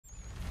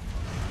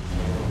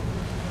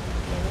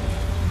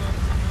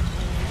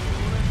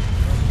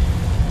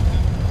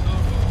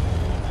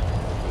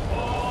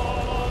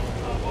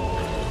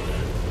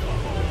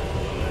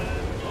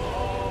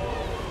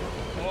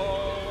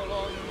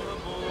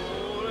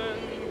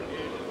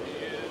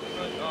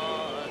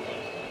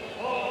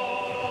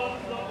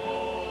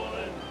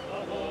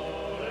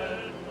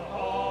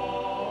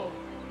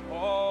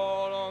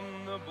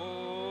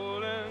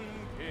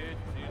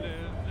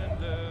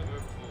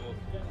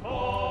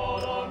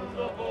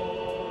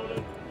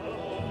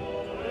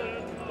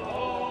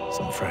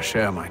Some fresh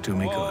air might do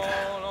me good.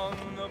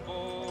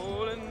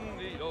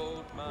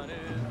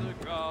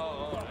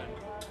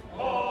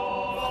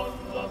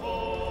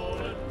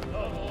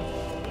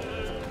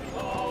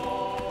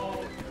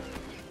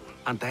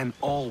 And then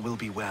all will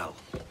be well.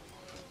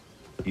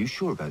 You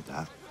sure about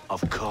that?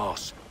 Of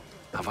course.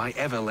 Have I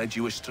ever led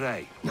you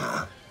astray?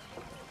 Nah.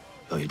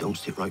 No, you don't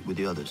sit right with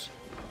the others.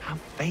 Have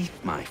faith,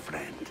 my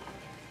friend.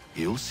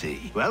 You'll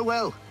see. Well,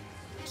 well.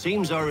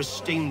 Seems our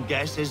esteemed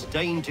guest has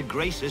deigned to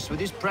grace us with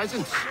his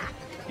presence.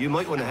 You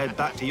might want to head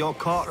back to your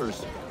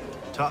quarters.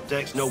 Top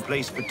deck's no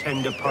place for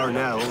tender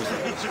parnells.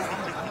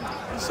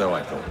 So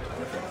I thought.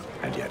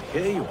 And yet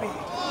here you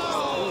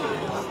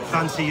are.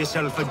 Fancy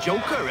yourself a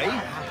joker,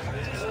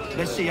 eh?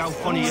 Let's see how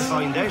funny you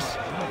find this.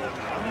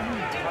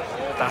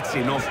 That's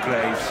enough,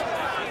 Graves.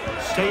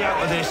 Stay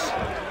out of this.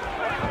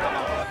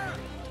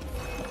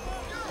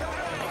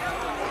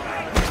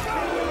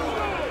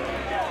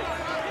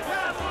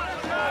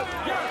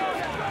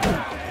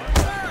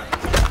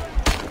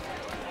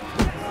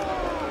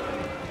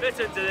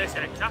 Listen to this,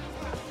 Hector.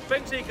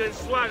 Thinks he can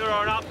swagger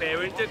on up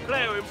here and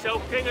declare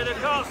himself king of the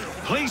castle.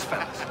 Please,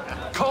 fellas,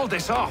 call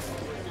this off.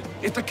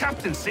 If the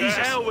captain sees us...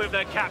 To hell with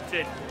the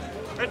captain.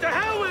 And to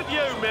hell with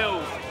you,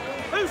 Mills.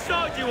 Whose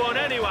side you on,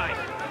 anyway?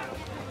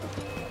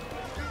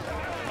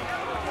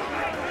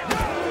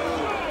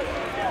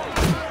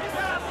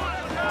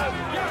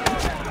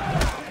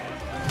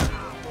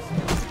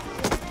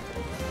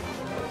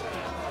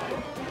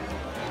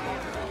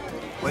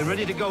 We're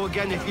ready to go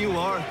again if you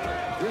are.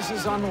 This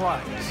is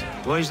unwise.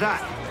 Why's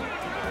that?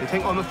 You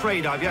think I'm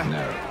afraid of you?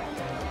 No,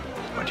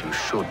 but you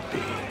should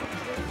be.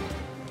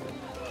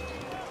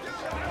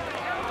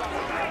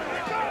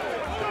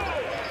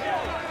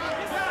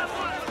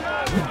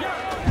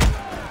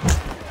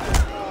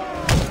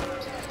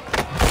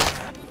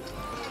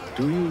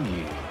 Do you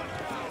yield?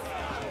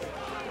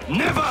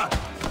 Never!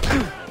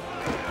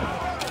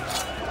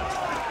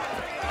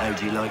 How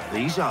do you like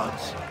these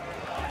odds?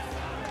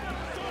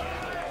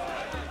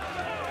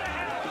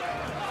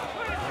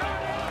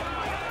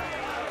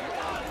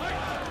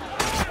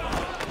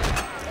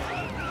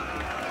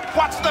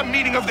 What's the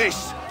meaning of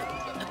this?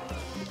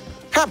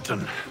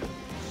 Captain,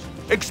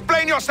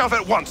 Explain yourself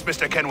at once,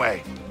 Mr.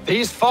 Kenway.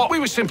 these thought we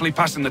were simply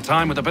passing the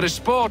time with a bit of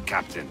sport,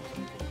 Captain.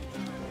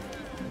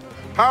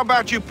 How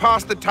about you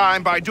pass the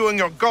time by doing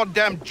your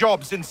goddamn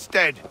jobs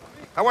instead?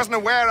 I wasn't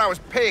aware I was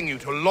paying you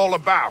to loll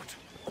about.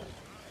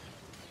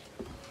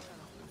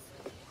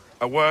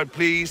 A word,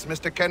 please,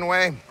 Mr.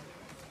 Kenway.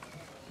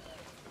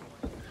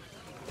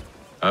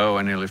 Oh,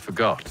 I nearly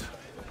forgot.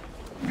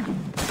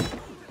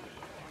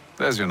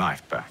 There's your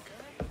knife back.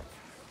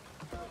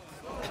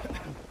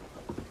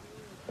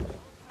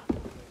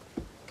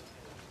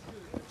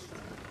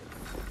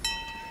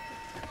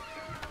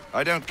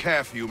 I don't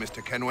care for you,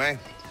 Mr. Kenway.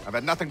 I've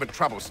had nothing but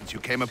trouble since you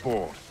came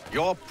aboard.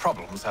 Your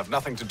problems have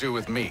nothing to do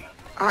with me.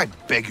 I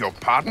beg your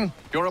pardon?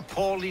 You're a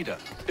poor leader,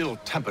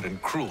 ill-tempered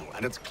and cruel,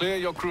 and it's clear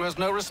your crew has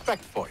no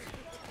respect for you.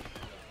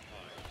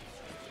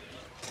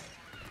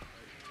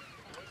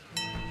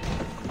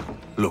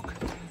 Look,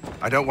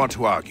 I don't want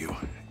to argue.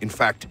 In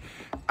fact,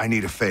 I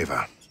need a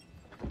favor.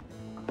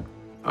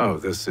 Oh,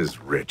 this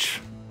is rich.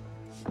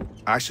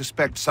 I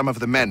suspect some of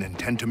the men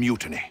intend to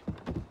mutiny.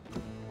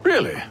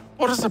 Really?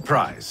 What a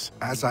surprise.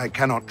 As I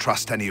cannot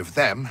trust any of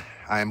them,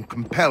 I am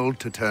compelled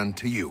to turn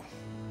to you.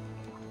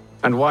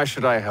 And why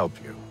should I help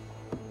you?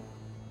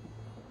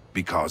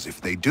 Because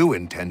if they do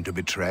intend to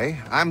betray,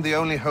 I'm the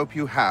only hope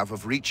you have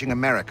of reaching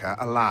America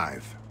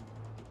alive.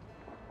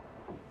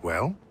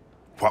 Well,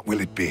 what will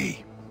it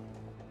be?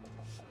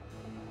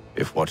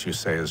 If what you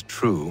say is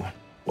true,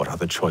 what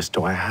other choice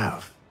do I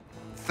have?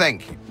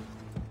 Thank you.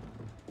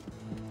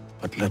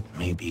 But let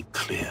me be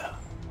clear.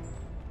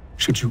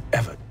 Should you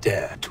ever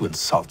dare to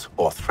insult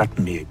or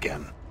threaten me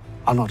again,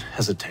 I'll not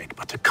hesitate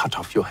but to cut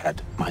off your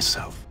head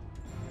myself.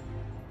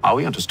 Are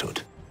we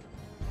understood?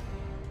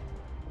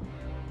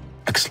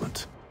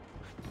 Excellent.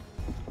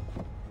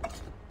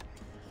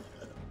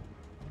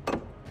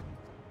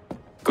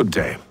 Good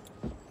day.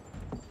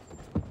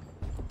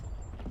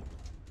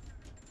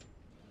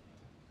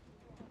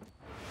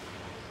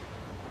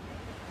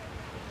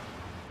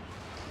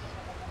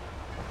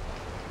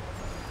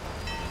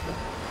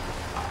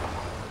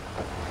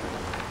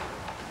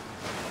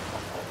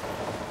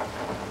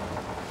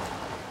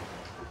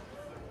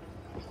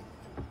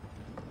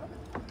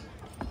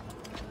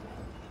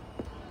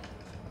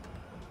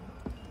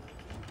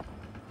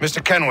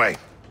 Mr. Kenway.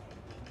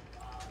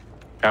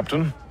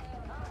 Captain?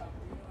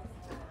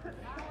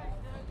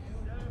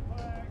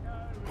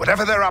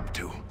 Whatever they're up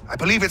to, I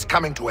believe it's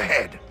coming to a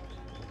head.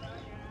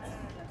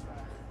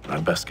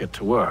 I'd best get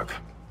to work.